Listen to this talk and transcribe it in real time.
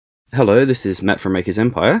Hello, this is Matt from Maker's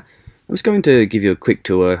Empire. I was going to give you a quick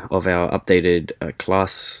tour of our updated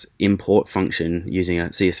class import function using a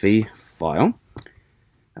CSV file.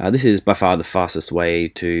 This is by far the fastest way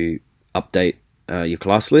to update your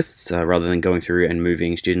class lists rather than going through and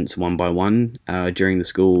moving students one by one during the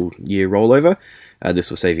school year rollover. This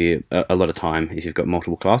will save you a lot of time if you've got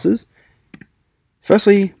multiple classes.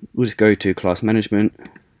 Firstly, we'll just go to Class Management,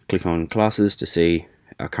 click on Classes to see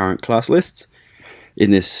our current class lists.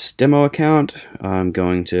 In this demo account, I'm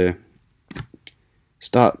going to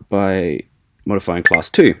start by modifying Class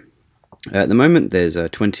 2. At the moment, there's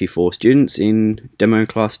 24 students in Demo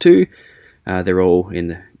Class 2. They're all in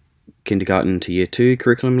the kindergarten to Year 2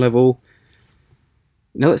 curriculum level.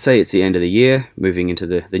 Now let's say it's the end of the year, moving into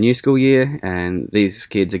the new school year, and these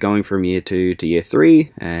kids are going from Year 2 to Year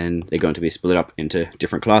 3, and they're going to be split up into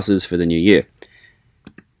different classes for the new year.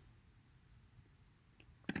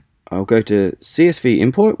 I'll go to CSV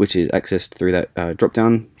import, which is accessed through that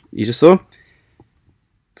drop-down you just saw.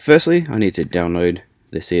 Firstly, I need to download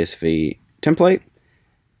the CSV template.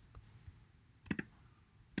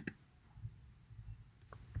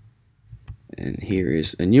 And here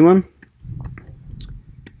is a new one.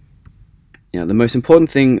 Now, the most important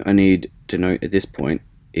thing I need to note at this point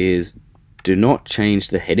is do not change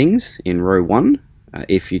the headings in row 1.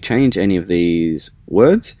 If you change any of these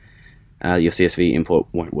words, your CSV import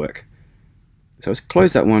won't work. So let's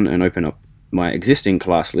close that one and open up my existing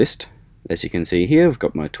class list. As you can see here, I've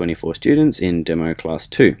got my 24 students in Demo Class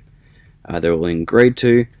 2. They're all in Grade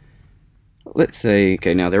 2. Let's say,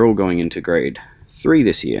 okay, now they're all going into Grade 3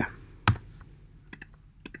 this year.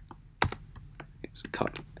 Let's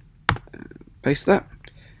cut and paste that.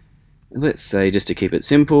 Let's say, just to keep it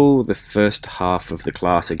simple, the first half of the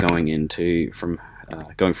class are going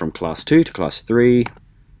from Class 2 to Class 3.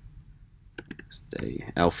 Stay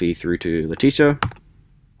Alfie through to Letitia,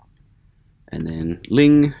 and then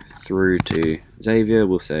Ling through to Xavier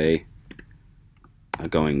will say are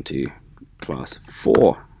going to Class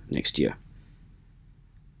 4 next year.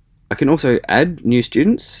 I can also add new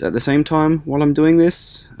students at the same time while I'm doing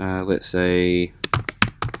this. Let's say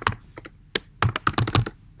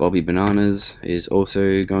Bobby Bananas is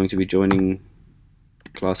also going to be joining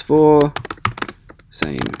Class 4,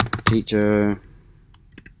 same teacher.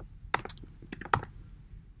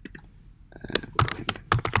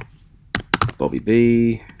 Bobby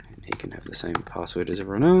B, and he can have the same password as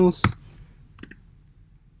everyone else.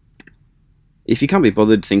 If you can't be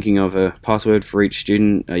bothered thinking of a password for each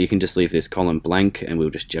student, you can just leave this column blank and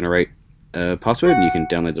we'll just generate a password and you can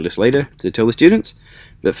download the list later to tell the students.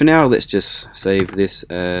 But for now, let's just save this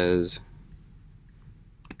as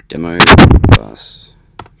Demo Class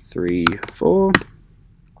 3, 4.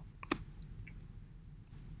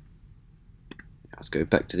 Let's go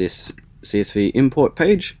back to this CSV import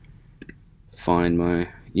page. Find my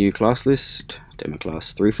new class list, Demo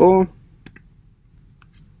Class 3, 4.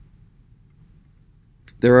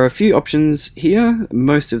 There are a few options here.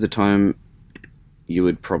 Most of the time you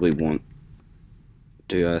would probably want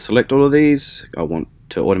to select all of these. I want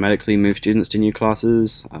to automatically move students to new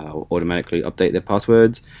classes, automatically update their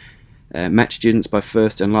passwords, match students by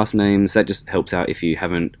first and last names. That just helps out if you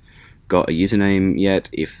haven't got a username yet.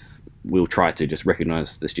 If we'll try to just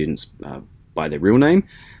recognize the students by their real name,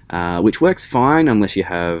 which works fine unless you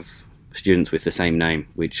have students with the same name,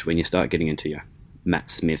 which when you start getting into your Matt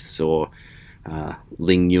Smiths or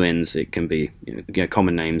Ling Nguyen's, it can be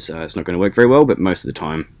common names. It's not going to work very well, but most of the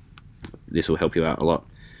time this will help you out a lot.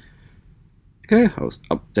 Okay, I'll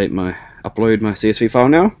upload my CSV file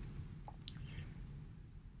now.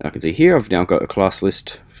 I can see here I've now got a class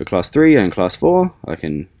list for Class 3 and Class 4. I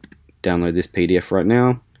can download this PDF right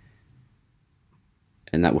now,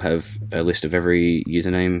 and that will have a list of every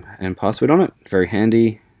username and password on it. Very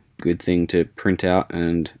handy, good thing to print out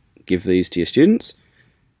and give these to your students.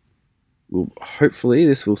 Well, hopefully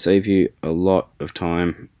this will save you a lot of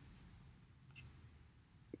time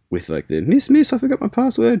with like the miss, I forgot my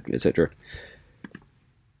password, etc.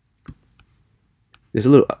 There's a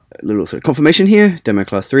little sort of confirmation here. Demo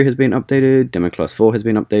Class 3 has been updated, Demo Class 4 has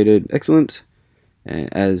been updated, excellent.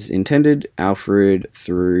 As intended, Alfred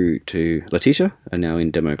through to Letitia are now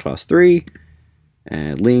in Demo Class 3,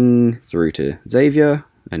 and Ling through to Xavier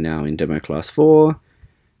are now in Demo Class 4,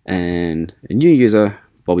 and a new user,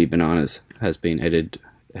 Bobby Bananas, has been added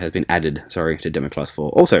to Demo Class 4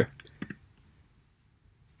 also.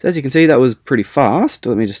 So as you can see, that was pretty fast.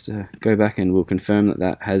 Let me just go back and we'll confirm that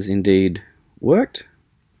that has indeed worked.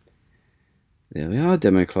 There we are,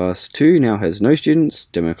 Demo Class 2 now has no students,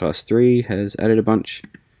 Demo Class 3 has added a bunch,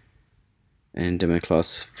 and Demo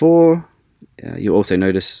Class 4, you'll also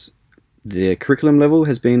notice The curriculum level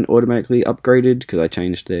has been automatically upgraded because I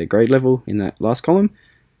changed the grade level in that last column.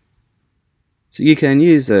 So you can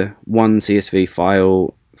use one CSV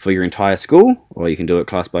file for your entire school, or you can do it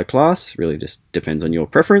class by class. Really just depends on your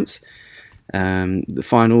preference. The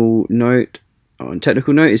final note,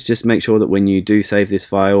 technical note, is just make sure that when you do save this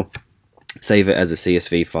file, save it as a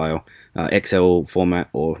CSV file. Excel format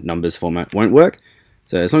or numbers format won't work.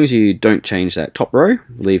 So as long as you don't change that top row,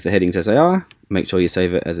 leave the headings as they are, make sure you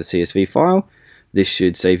save it as a CSV file. This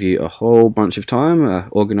should save you a whole bunch of time,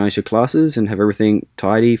 organize your classes and have everything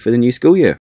tidy for the new school year.